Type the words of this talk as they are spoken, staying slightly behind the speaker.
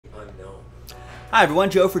Hi everyone,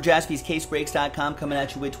 Joe for JaspysCaseBreaks.com coming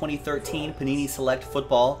at you with 2013 Panini Select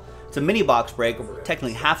Football. It's a mini box break,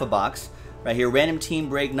 technically half a box. Right here, random team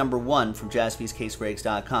break number 1 from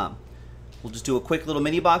JaspysCaseBreaks.com. We'll just do a quick little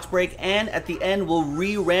mini box break, and at the end we'll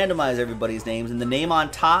re-randomize everybody's names, and the name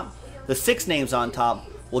on top, the 6 names on top,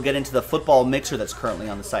 we'll get into the football mixer that's currently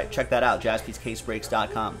on the site. Check that out,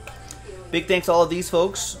 JaspysCaseBreaks.com. Big thanks to all of these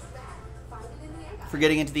folks for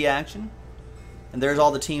getting into the action. And there's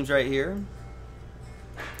all the teams right here.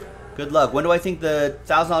 Good luck. When do I think the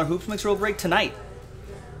 $1,000 hoops mixer will break? Tonight.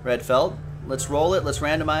 Red felt. Let's roll it. Let's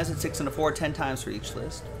randomize it. 6 and a 4, 10 times for each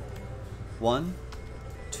list. 1,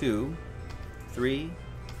 2, 3,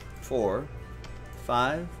 4,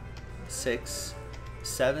 5, 6,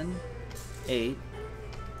 7, 8,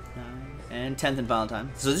 9, and 10th and final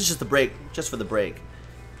time. So this is just the break, just for the break,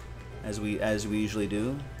 as we usually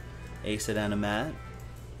do. Ace it and a mat,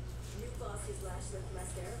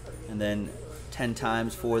 and then 10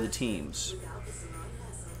 times for the teams.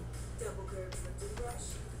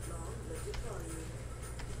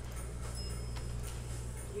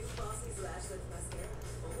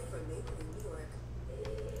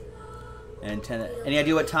 And 10. Any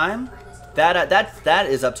idea what time? That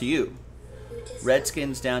is up to you.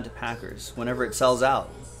 Redskins down to Packers. Whenever it sells out.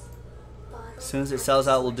 As soon as it sells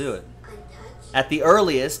out, we'll do it. At the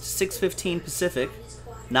earliest, 6:15 Pacific,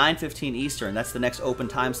 9:15 Eastern. That's the next open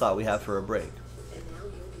time slot we have for a break.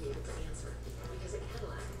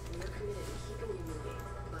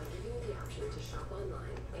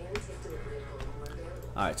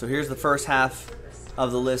 All right, so here's the first half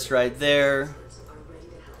of the list right there.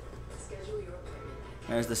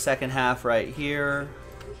 There's the second half right here.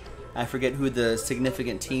 I forget who the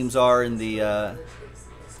significant teams are in the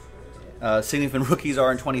significant rookies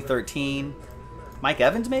are in 2013. Mike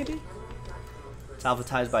Evans, maybe? It's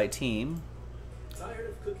alphabetized by team.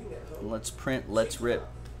 Let's print, let's rip.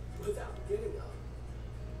 Without getting up,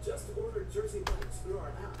 just order jersey bikes through our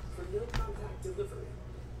app for no contact delivery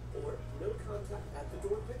or no contact at the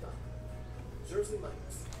door pickup. Jersey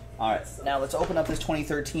bikes. All right, now let's open up this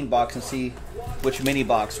 2013 box and see which mini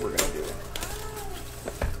box we're gonna do.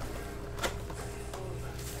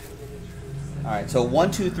 All right, so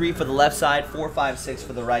 1, 2, 3 for the left side, 4, 5, 6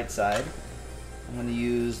 for the right side. I'm going to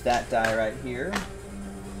use that die right here.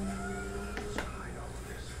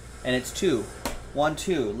 And it's 2. 1,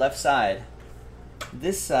 2, left side.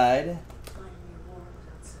 This side,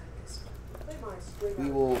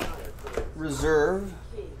 we will reserve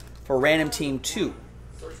for random team 2.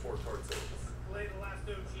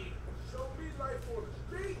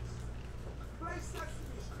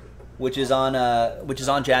 Which is on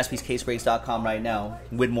JaspysCaseBreaks.com right now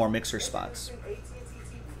with more mixer spots.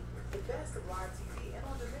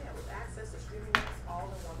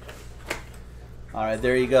 All right,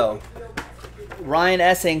 there you go. Ryan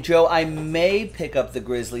S. saying, Joe, I may pick up the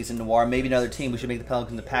Grizzlies in Noir, maybe another team. We should make the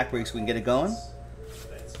Pelicans the pack break so we can get it going.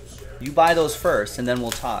 You buy those first, and then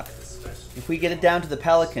we'll talk. If we get it down to the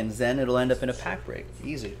Pelicans, then it'll end up in a pack break.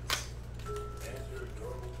 Easy.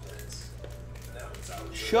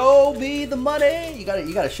 Show me the money. You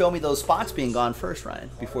gotta show me those spots being gone first,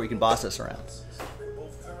 Ryan, before you can boss us around.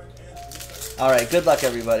 All right, good luck,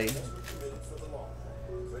 everybody.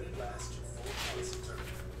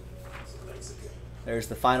 There's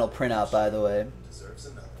the final printout, by the way.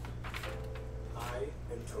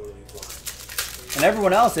 And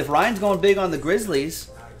everyone else, if Ryan's going big on the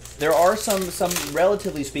Grizzlies, there are some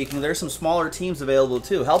relatively speaking, there's some smaller teams available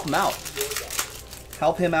too. Help him out.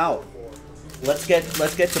 Help him out. Let's get to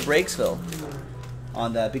Breaksville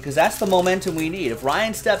on that, because that's the momentum we need. If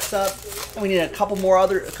Ryan steps up, and we need a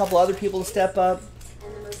couple other people to step up,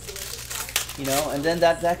 you know, and then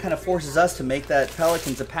that kind of forces us to make that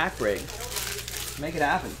Pelicans a pack break. Make it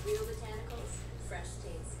happen.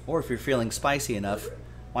 Or if you're feeling spicy enough,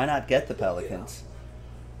 why not get the Pelicans?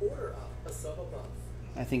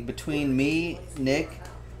 I think between me, Nick,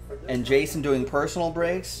 and Jason doing personal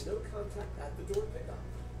breaks,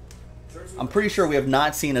 I'm pretty sure we have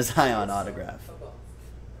not seen a Zion autograph.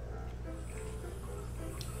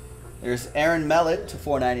 There's Aaron Mellett to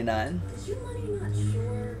 $4.99.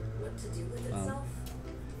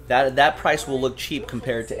 That price will look cheap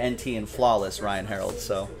compared to NT and Flawless, Ryan Harold,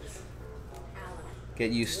 so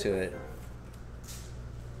get used to it.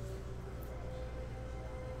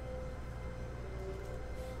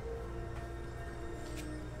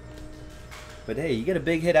 But hey, you get a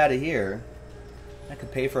big hit out of here. That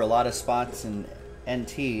could pay for a lot of spots in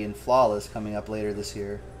NT and Flawless coming up later this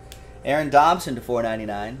year. Aaron Dobson to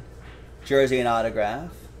 $4.99. Jersey and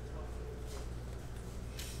autograph.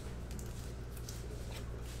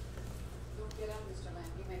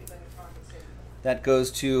 That goes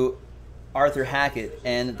to Arthur Hackett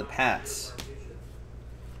and the Pats.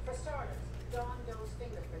 For starters, don those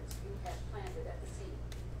fingerprints you have planted at the scene.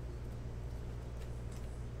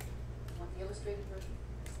 Want the illustrated version?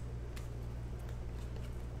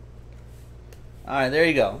 All right, there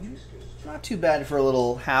you go. Not too bad for a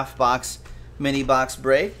little half box, mini box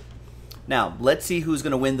break. Now, let's see who's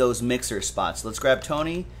going to win those mixer spots. Let's grab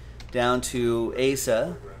Tony down to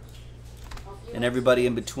Asa and everybody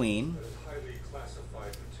in between.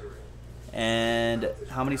 And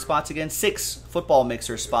how many spots again? 6 football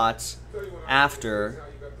mixer spots after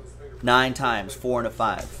 9 times, 4 and a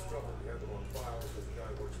 5.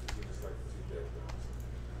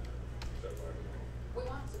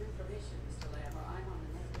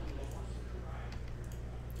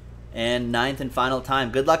 And 9th and final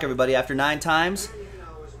time. Good luck, everybody. After 9 times,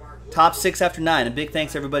 top 6 after 9. A big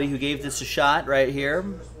thanks to everybody who gave this a shot right here.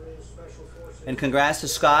 And congrats to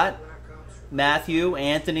Scott, Matthew,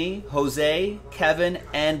 Anthony, Jose, Kevin,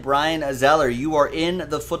 and Brian Zeller. You are in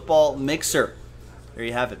the football mixer. There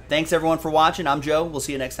you have it. Thanks, everyone, for watching. I'm Joe. We'll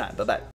see you next time. Bye-bye.